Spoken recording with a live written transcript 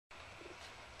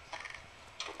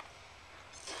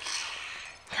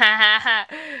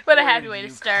What a happy way to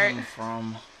start. Come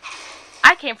from?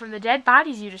 I came from the dead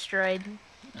bodies you destroyed.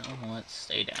 No, let's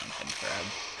stay down, head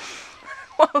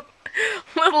crab.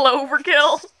 Little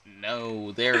overkill.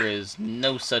 No, there is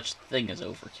no such thing as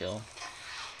overkill.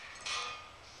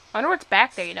 I wonder what's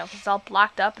back there, because it's all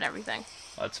blocked up and everything.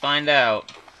 Let's find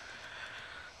out.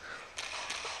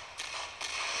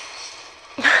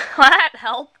 That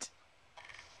helped.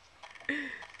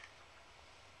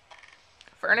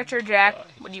 Furniture, Jack.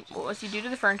 What does he do to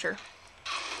the furniture?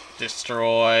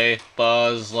 Destroy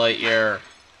Buzz Lightyear.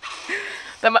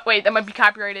 Wait, that might be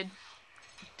copyrighted.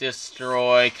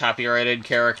 Destroy copyrighted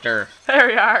character. There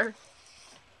we are.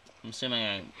 I'm assuming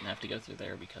I have to go through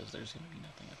there because there's going to be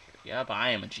nothing up here. Yeah, but I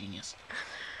am a genius.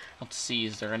 Let's see,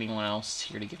 is there anyone else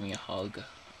here to give me a hug?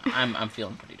 I'm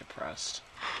feeling pretty depressed.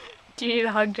 Do you need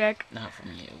a hug, Jack? Not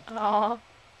from you. Aw.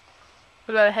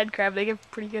 What about a head crab? They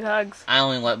give pretty good hugs. I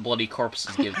only let bloody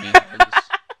corpses give me hugs.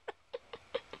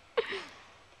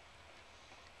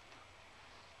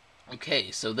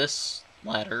 Okay, so this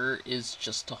ladder is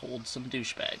just to hold some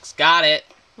douchebags. Got it!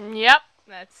 Yep,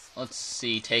 that's... Let's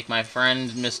see, take my friend,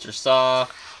 Mr. Saw.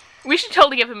 We should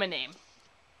totally give him a name.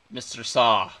 Mr.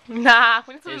 Saw. Nah.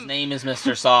 His name is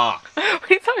Mr. Saw. We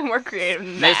need something more creative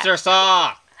than that. Mr.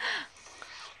 Saw!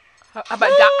 How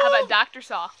about Dr.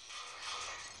 Saw?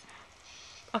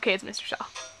 Okay, it's Mr. Saw.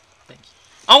 Thank you.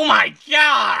 Oh my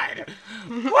god!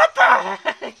 What the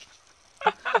heck?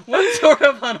 What sort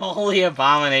of unholy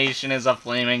abomination is a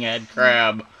flaming head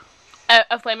crab?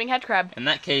 A flaming head crab. In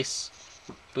that case,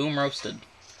 boom roasted.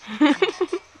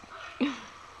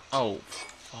 Oh,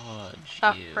 fudge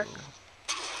you. Frick.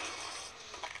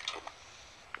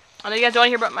 I know you guys don't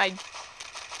hear about my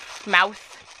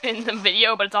mouth in the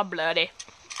video, but it's all bloody.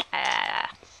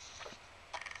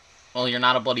 Well, you're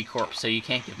not a bloody corpse, so you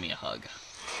can't give me a hug.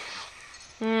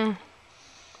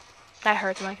 That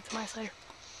hurts. I might get some ice later.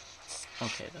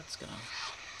 Okay, that's gonna...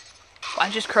 Why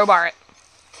just crowbar it?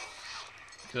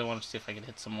 Because I wanted to see if I could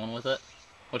hit someone with it.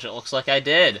 Which it looks like I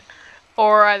did.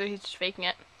 Or either he's just faking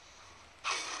it.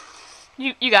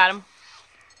 You got him.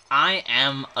 I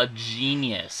am a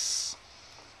genius.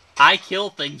 I kill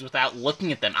things without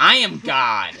looking at them. I am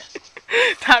God.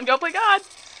 Time to go play God.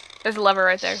 There's a lever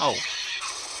right there. Oh.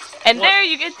 And what? there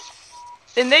you get...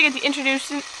 And they get the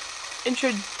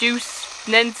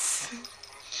introducements...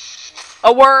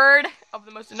 A word of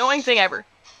the most annoying thing ever.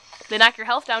 They knock your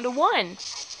health down to 1.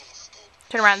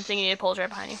 Turn around and think you need a pulse right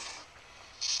behind you.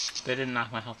 They didn't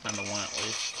knock my health down to 1 at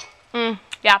least.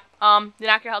 Yeah. They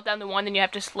knock your health down to 1, then you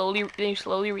have to slowly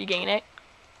regain it.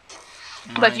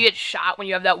 But if you get shot when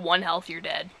you have that 1 health, you're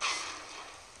dead.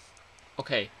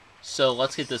 Okay, so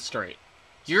let's get this straight.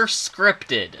 You're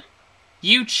scripted.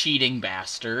 You cheating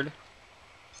bastard.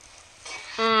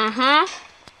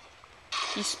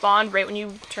 He spawned right when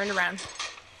you turned around.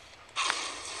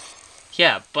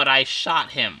 Yeah, but I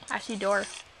shot him. I see door.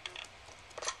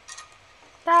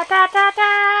 Da da da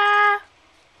da!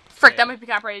 Frick, that might be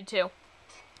copyrighted too.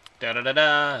 Da da da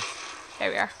da.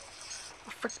 There we are.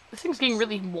 Oh, frick, this thing's getting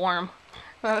really warm.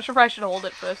 I'm not sure if I should hold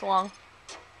it for this long.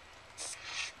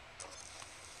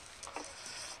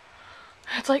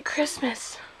 It's like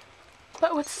Christmas,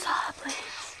 but with saw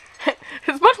blades.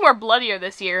 It's much more bloodier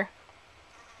this year,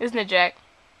 isn't it, Jack?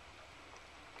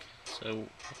 So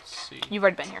let's see. You've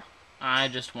already been here. I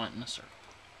just went in a circle.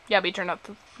 Yeah, but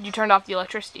you turned off the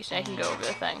electricity, so I can go over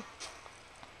the thing.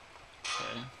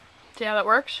 Okay. See how that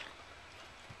works?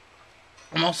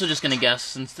 I'm also just gonna guess,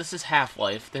 since this is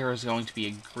Half-Life, there is going to be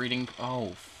a greeting.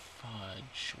 Oh,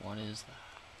 fudge! What is that?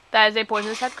 That is a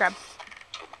poisonous head crab.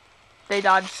 They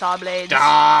dodge saw blades.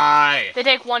 Die! They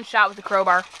take 1 shot with the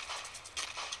crowbar.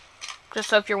 Just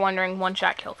so if you're wondering, 1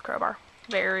 shot kills the crowbar.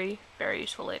 Very, very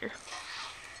useful later.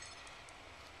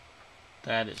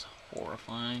 That is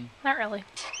horrifying. Not really.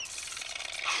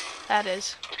 That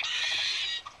is.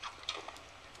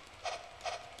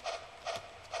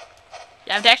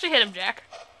 You have to actually hit him, Jack.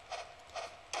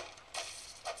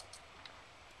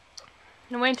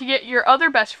 And wait to get your other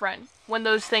best friend when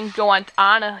those things go on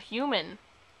a human.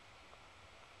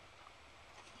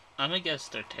 I'm gonna guess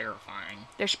they're terrifying.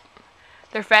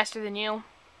 They're faster than you.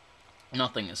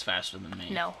 Nothing is faster than me.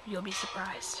 No, you'll be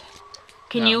surprised.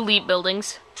 Can you leap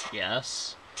buildings?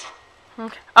 Yes.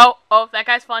 Okay. Oh, that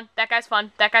guy's fun. That guy's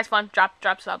fun. That guy's fun.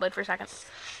 Drop saw blade for a second.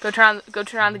 Go turn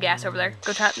on the gas over there.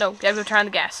 Go turn on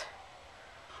the gas.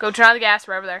 Go turn on the gas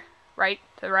right over there. Right,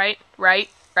 to the right,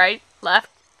 left,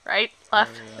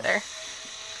 there.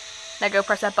 Now go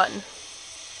press that button.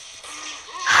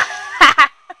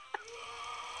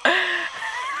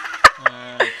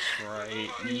 That's right.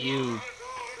 You.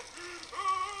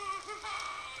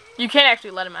 You can't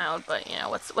actually let him out, but you know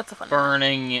what's the fun?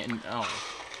 Burning and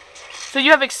So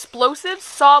you have explosives,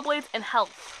 saw blades, and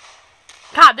health.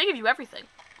 God, they give you everything.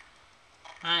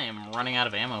 I am running out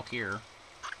of ammo here.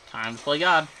 Time to play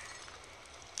God.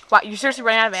 Wow, you seriously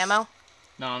running out of ammo?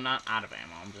 No, I'm not out of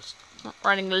ammo. I'm just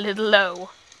running a little low.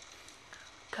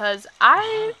 Cause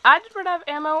I did run out of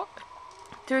ammo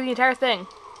through the entire thing.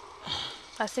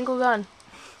 A single gun.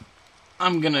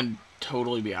 I'm gonna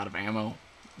totally be out of ammo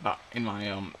in my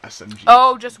SMG.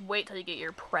 Oh, just wait till you get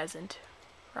your present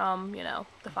from, you know,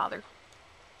 the father.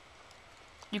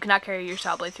 You cannot carry your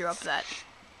saw blade through up that.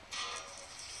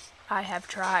 I have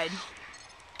tried.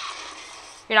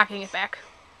 You're not getting it back.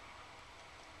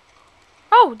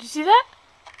 Oh, did you see that?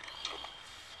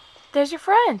 There's your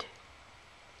friend.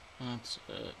 That's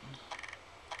it.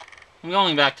 I'm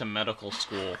going back to medical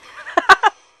school.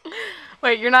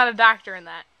 Wait, you're not a doctor in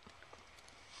that.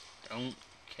 Don't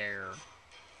care.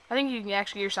 I think you can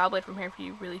actually get your saw blade from here if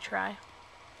you really try.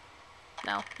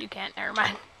 No, you can't. Never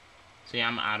mind. See,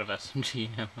 I'm out of SMG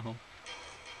ammo.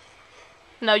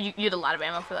 No, you had a lot of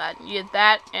ammo for that. You had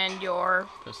that and your...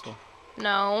 Pistol.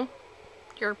 No.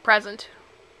 Your present.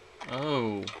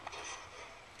 Oh.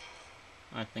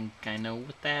 I think I know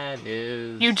what that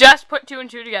is. You just put 2 and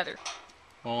 2 together.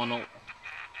 Oh, no.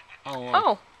 Oh. Oh. Well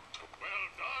done,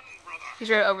 brother. He's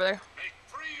right over there. Make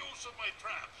free use of my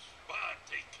traps, but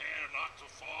take care not to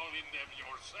fall in them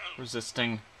yourself.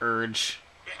 Resisting urge.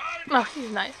 Behind Oh, he's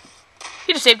nice.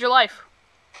 He just saved your life.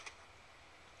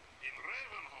 in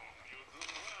Revenholm, you do well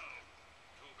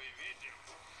to be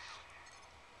vigilant.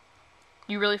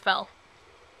 You really fell.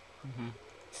 Mm-hmm.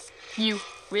 You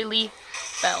really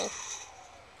fell.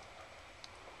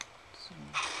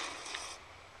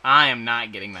 I am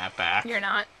not getting that back. You're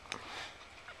not.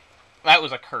 That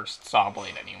was a cursed saw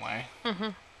blade anyway. Mm-hmm.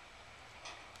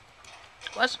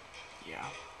 What? Yeah.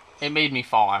 It made me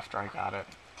fall after I got it.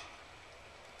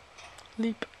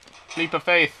 Leap. Leap of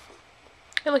faith.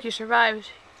 Hey, look, you survived.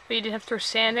 But you didn't have to throw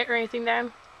sand or anything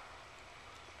down.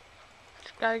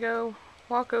 Just gotta go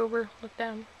walk over, look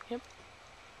down. Yep.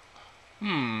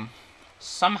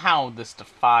 Somehow this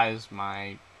defies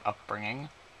my upbringing.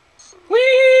 Whee!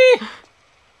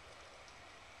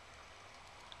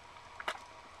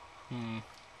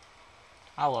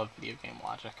 I love video game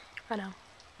logic. I know.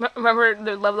 Remember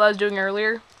the level I was doing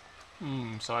earlier?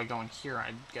 So I go in here,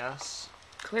 I guess.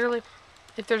 Clearly.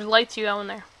 If there's lights, you go in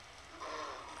there.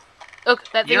 Look,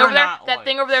 that thing You're over there. not That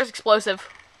thing over there is explosive.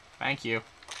 Thank you.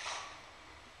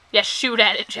 Yeah, shoot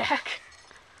at it, Jack.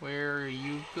 Where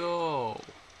you go?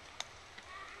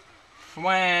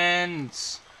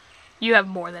 Friends. You have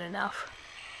more than enough.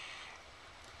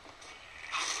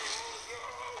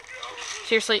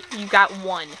 Seriously, you got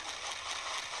 1.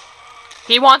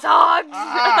 He wants hugs! No!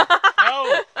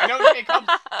 I don't take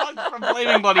hugs from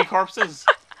flaming bloody corpses.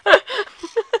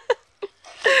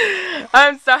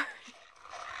 I'm sorry.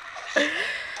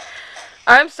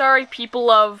 I'm sorry, people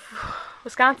of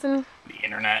Wisconsin. The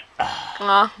internet.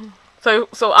 So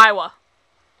Iowa.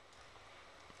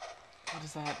 What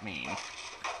does that mean?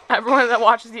 Everyone that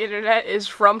watches the internet is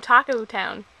from Taco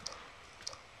Town.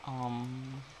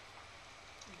 I'm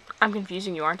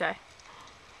confusing you, aren't I?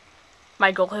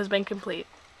 My goal has been complete.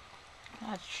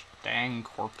 Gosh dang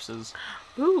corpses.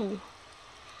 Ooh.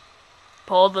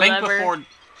 Pull the Think lever. before...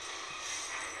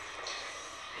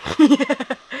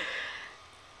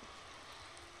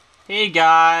 Hey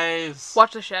guys.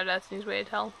 Watch the shadow, that's the easiest way to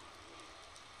tell.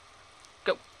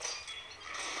 Go.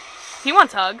 He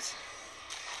wants hugs.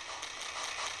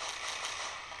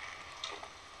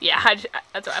 Yeah,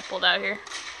 that's what I pulled out here.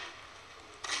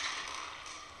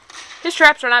 His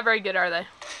traps are not very good, are they?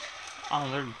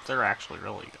 Oh, they're actually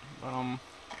really good.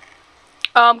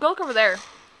 But, go look over there.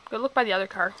 Go look by the other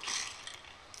car.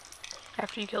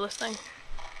 After you kill this thing.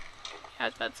 Yeah, I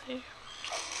was about to say.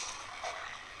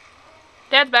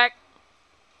 Dad's back.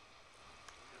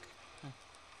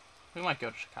 we might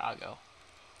go to Chicago.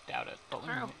 Doubt it. But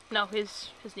No, his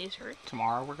knees hurt.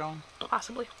 tomorrow we're going.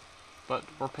 Possibly. But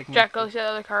we're picking Jack, up go see the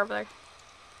other car over there.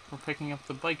 we're picking up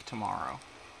the bike tomorrow.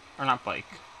 Or not bike.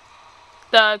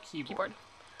 The Keyboard. keyboard.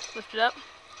 Lift it up.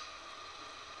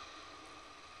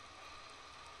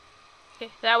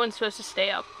 Okay, that one's supposed to stay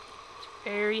up. It's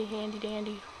very handy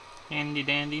dandy. Handy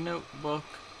dandy notebook.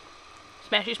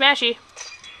 Smashy smashy.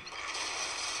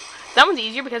 That one's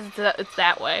easier because it's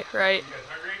that way, right? You guys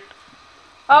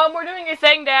hungry? We're doing a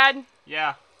thing, Dad.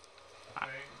 Yeah.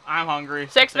 I'm hungry.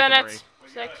 6 Take a minutes.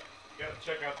 break. 6. You gotta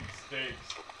check out these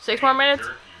steaks. 6 more minutes.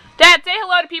 Jerky. Dad, say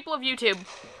hello to people of YouTube.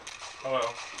 Hello.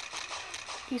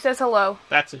 He says hello.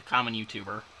 That's a common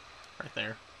YouTuber. Right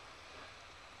there.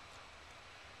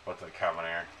 What's a common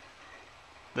air?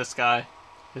 This guy,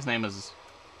 his name is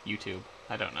YouTube.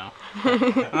 I don't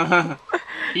know.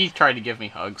 He tried to give me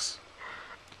hugs.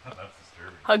 Oh, that's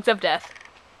disturbing. Hugs of death.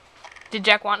 Did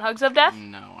Jack want hugs of death?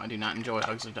 No, I do not enjoy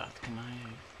hugs of death. Can I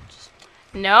just...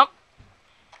 Nope.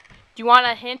 Do you want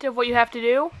a hint of what you have to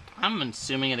do? I'm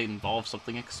assuming it involves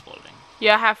something exploding. You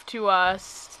have to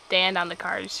stand on the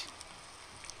cars.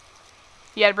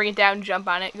 You gotta bring it down, jump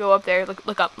on it, go up there,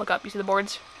 look up. You see the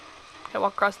boards? Gotta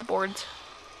walk across the boards.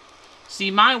 See,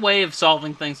 my way of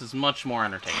solving things is much more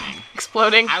entertaining.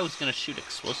 Exploding. I was gonna shoot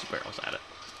explosive barrels at it.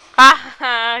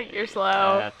 Ah, you're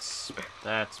slow.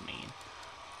 That's mean.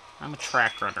 I'm a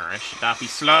track runner. I should not be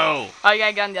slow. Oh, you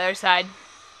gotta get on the other side.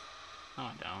 No,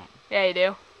 I don't. Yeah, you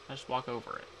do. I just walk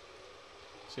over it.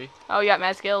 See? Oh, you got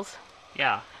mad skills.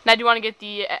 Yeah. Now, do you want to get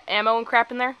the ammo and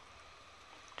crap in there?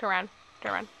 Turn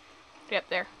around. Yep,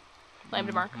 there.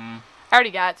 Landed mark. I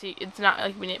already got it, so it's not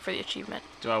like we need it for the achievement.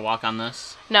 Do I walk on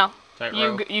this? No.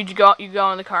 Tightrope? You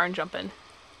go in the car and jump in.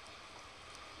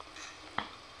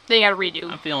 Then you gotta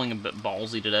redo. I'm feeling a bit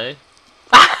ballsy today.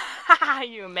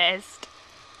 You missed.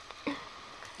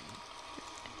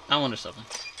 I wonder something.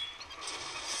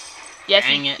 Yes,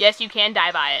 Dang it. yes, you can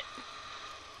die by it.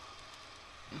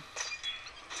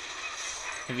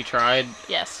 Have you tried?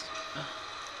 Yes.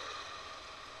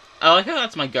 I like how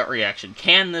that's my gut reaction.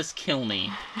 Can this kill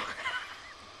me?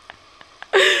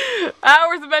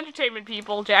 Hours of entertainment,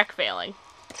 people. Jack failing.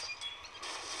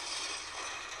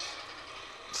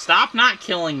 Stop not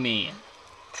killing me.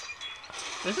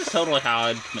 This is totally how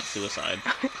I'd commit suicide.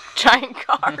 Giant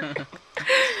car.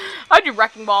 I'd do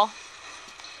wrecking ball.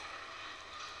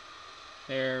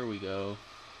 There we go.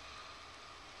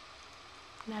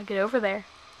 Now get over there.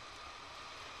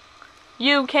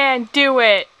 You can do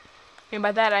it. And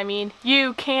by that I mean,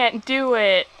 you can't do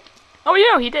it. Oh,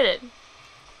 you know, he did it.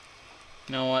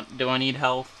 You know what? Do I need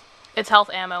health? It's health,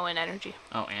 ammo, and energy.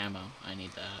 Oh, ammo. I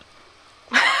need that.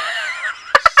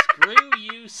 Screw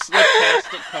you,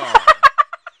 slip-tastic car.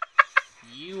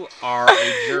 You are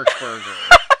a jerk burger.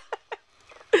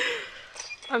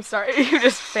 I'm sorry, you're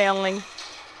just failing.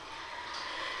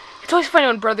 It's always funny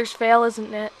when brothers fail,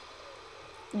 isn't it?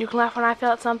 You can laugh when I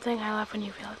fail at something, I laugh when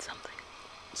you fail at something.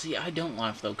 See, I don't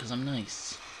laugh, though, because I'm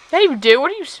nice. Yeah, you do.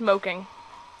 What are you smoking?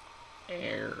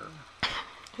 Air.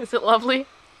 Is it lovely?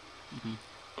 Mm-hmm.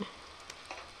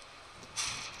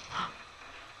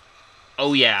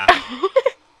 Oh, yeah.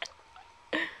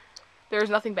 There's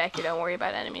nothing back here, don't worry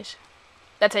about enemies.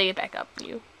 That's how you get back up.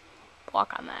 You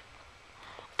walk on that.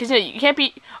 Because you can't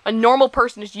be a normal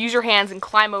person, just use your hands and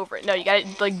climb over it. No, you gotta,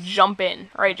 like, jump in.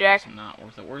 Right, Jack? It's not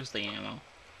worth it. Where's the ammo?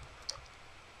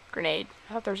 Grenade.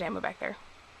 I thought there was ammo back there.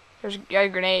 There's a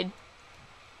grenade.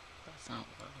 That's not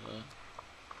worth it.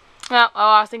 Oh,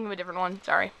 I was thinking of a different one.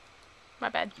 Sorry. My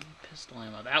bad. Pistol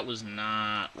ammo. That was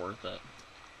not worth it.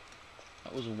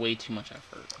 That was way too much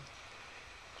effort.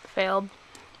 Failed.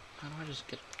 How do I just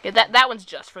get... Yeah, that one's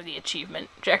just for the achievement,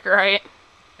 Jack, right?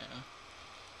 Yeah.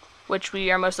 Which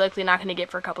we are most likely not going to get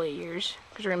for a couple of years.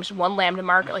 Because we're going to miss one lambda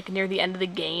mark, like, near the end of the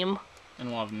game. And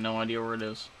we'll have no idea where it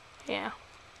is. Yeah.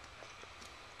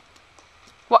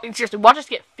 Well, seriously, watch us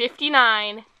get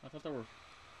 59. I thought there were...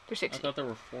 They're 60. I thought there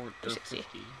were 4... They're 50.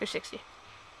 60. They're 60.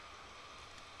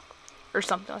 Or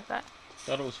something like that. I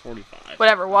thought it was 45.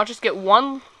 Whatever, watch us get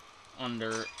one...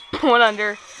 Under... one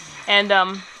under. And,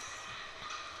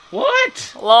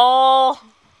 What? lol.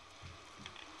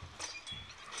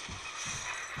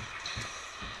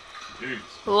 Dudes.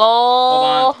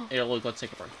 Lol. Hold on. Here, look, let's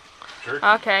take a break. Church.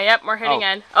 Okay, yep, we're hitting Oh.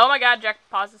 end. Oh my god, Jack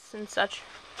pauses and such.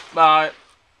 Bye.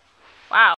 Wow.